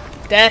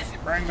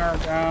 Deathbringer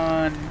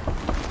gun.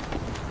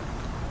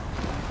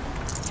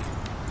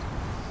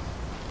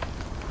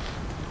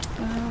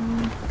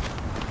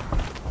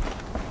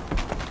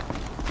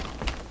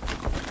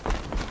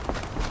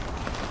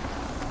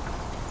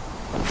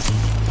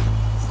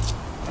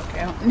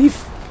 Okay, I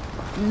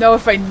don't know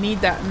if I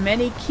need that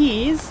many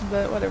keys,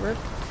 but whatever.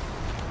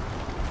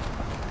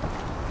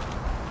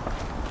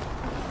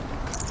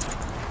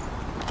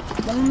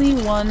 Only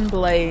 1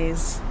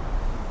 blaze.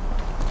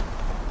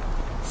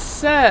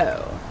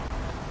 So,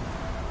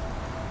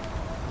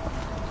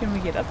 can we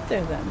get up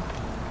there then?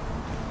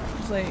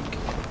 It's like,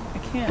 I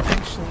can't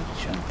actually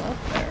jump up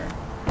there.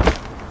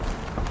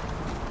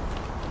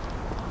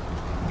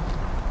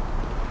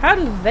 How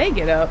do they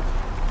get up?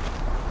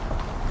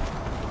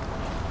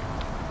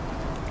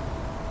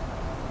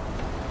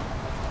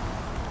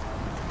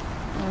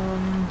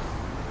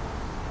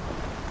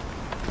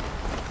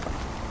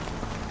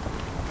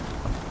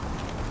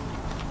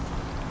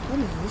 What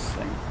is this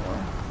thing for?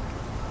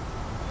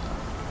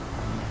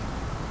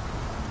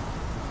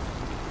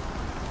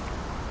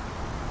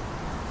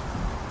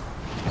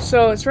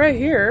 So it's right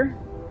here.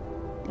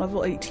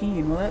 Level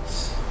 18. Well,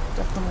 that's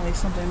definitely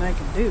something I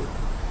can do.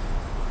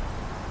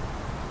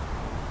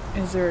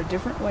 Is there a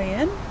different way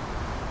in?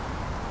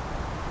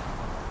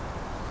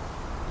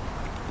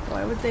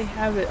 Why would they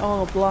have it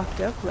all blocked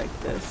up like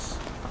this?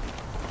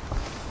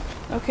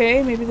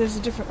 Okay, maybe there's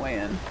a different way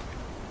in.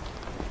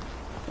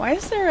 Why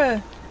is there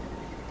a...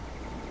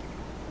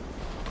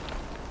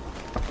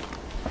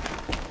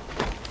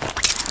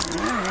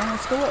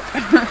 Let's go up.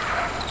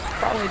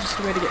 Probably just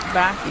a way to get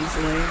back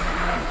easily.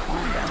 I'm gonna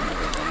climb down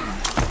everything.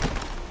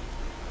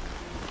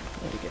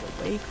 Way to get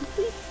away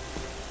quickly.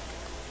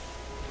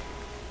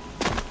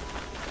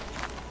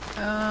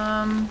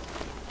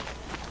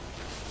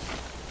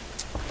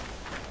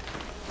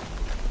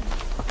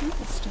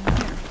 What's down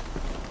here?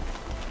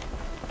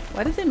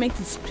 Why did they make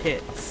these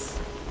pits?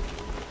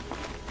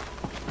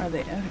 Are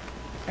they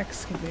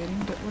excavating?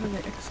 But what are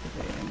they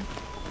excavating?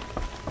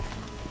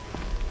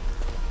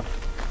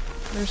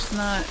 There's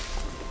not...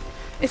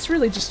 It's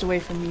really just a way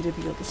for me to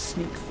be able to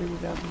sneak through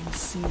without being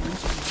seen.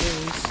 That's what it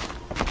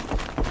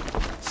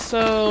is.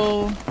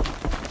 So...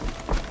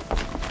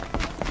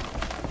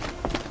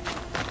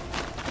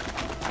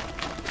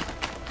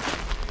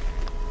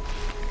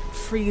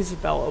 Freeze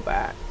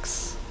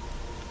bellowbacks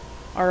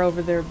are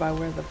over there by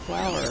where the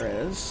flower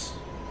is.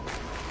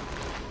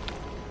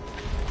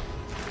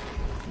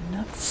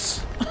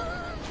 Nuts.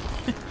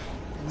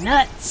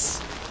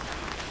 Nuts!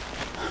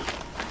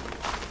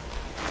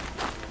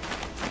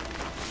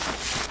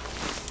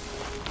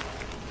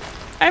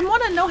 I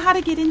want to know how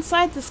to get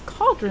inside this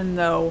cauldron,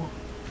 though.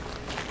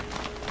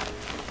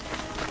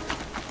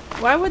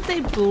 Why would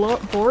they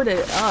board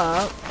it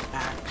up,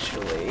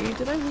 actually?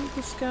 Did I loot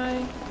this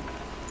guy?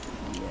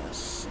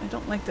 Yes. I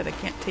don't like that I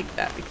can't take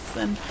that, because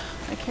then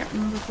I can't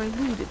remember if I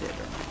looted it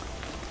or not.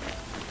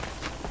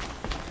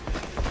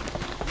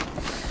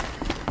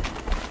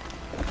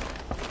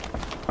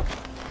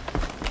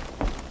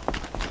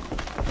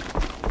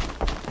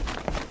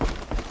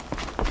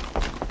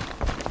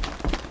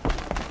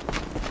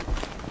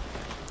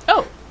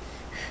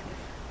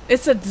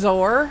 It's a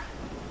door?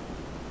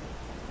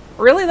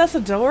 Really? That's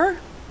a door?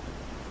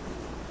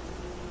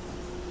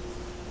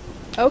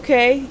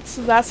 Okay,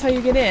 so that's how you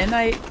get in.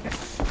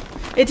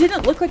 It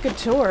didn't look like a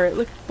door. It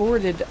looked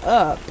boarded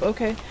up.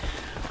 Okay.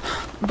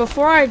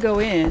 Before I go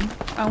in,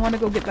 I want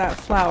to go get that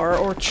flower,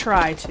 or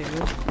try to.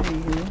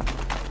 Anywho.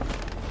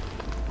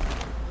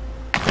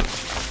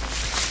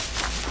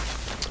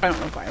 I don't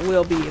know if I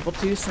will be able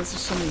to, since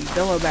there's so many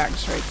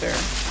billowbacks right there.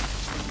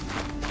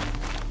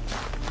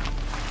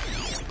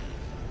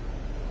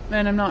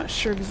 And I'm not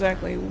sure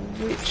exactly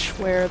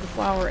where the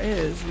flower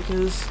is,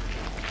 because...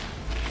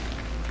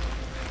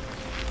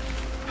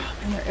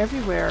 And they're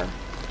everywhere.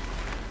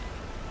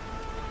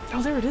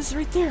 Oh, there it is,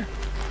 right there!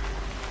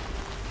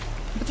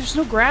 But there's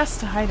no grass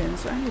to hide in,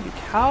 so I'm gonna be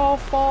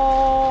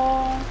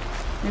careful.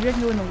 Maybe I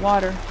can go in the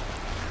water.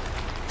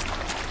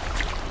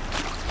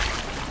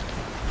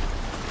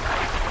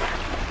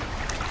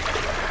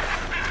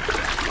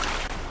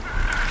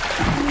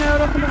 No,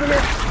 don't come over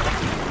here.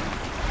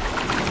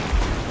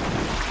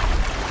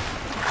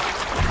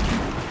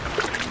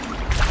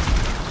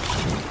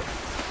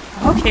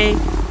 Okay.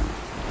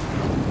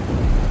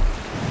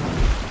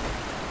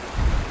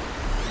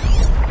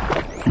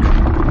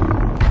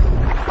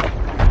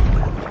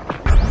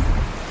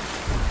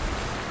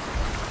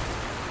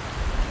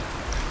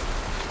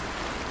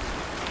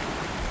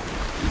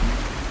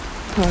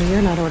 Oh,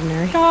 you're not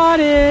ordinary. Got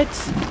it!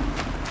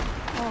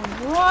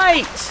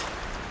 Alright!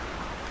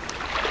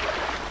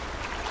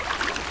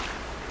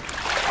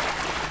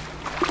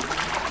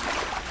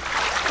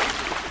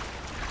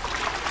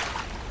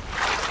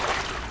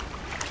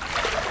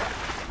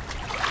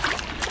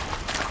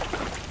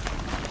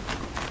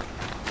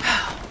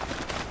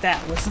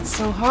 That wasn't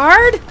so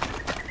hard.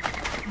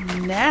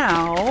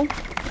 Now we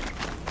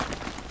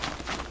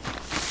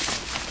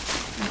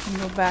can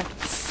go back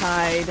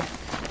inside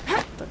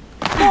the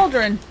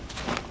cauldron.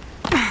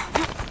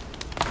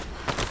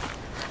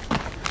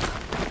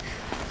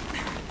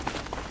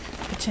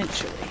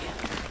 Potentially.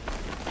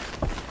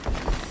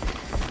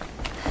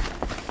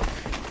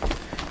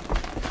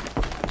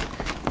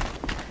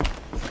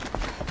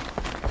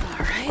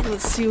 Alright,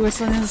 let's see what's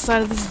on the other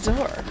side of this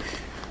door.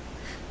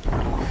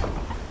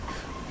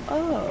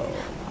 Oh,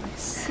 I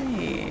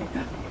see.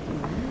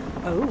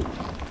 Oh.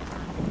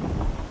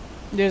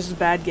 There's the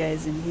bad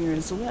guys in here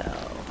as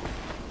well.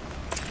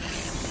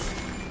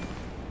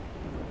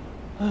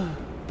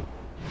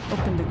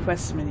 Open the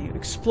quest menu.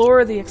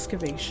 Explore the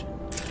excavation.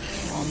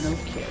 Oh, no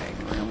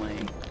kidding,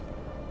 really.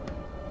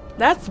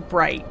 That's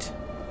bright.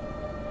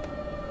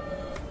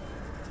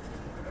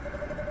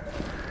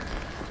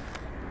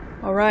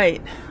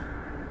 Alright.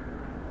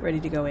 Ready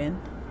to go in?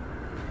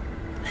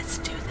 Let's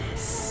do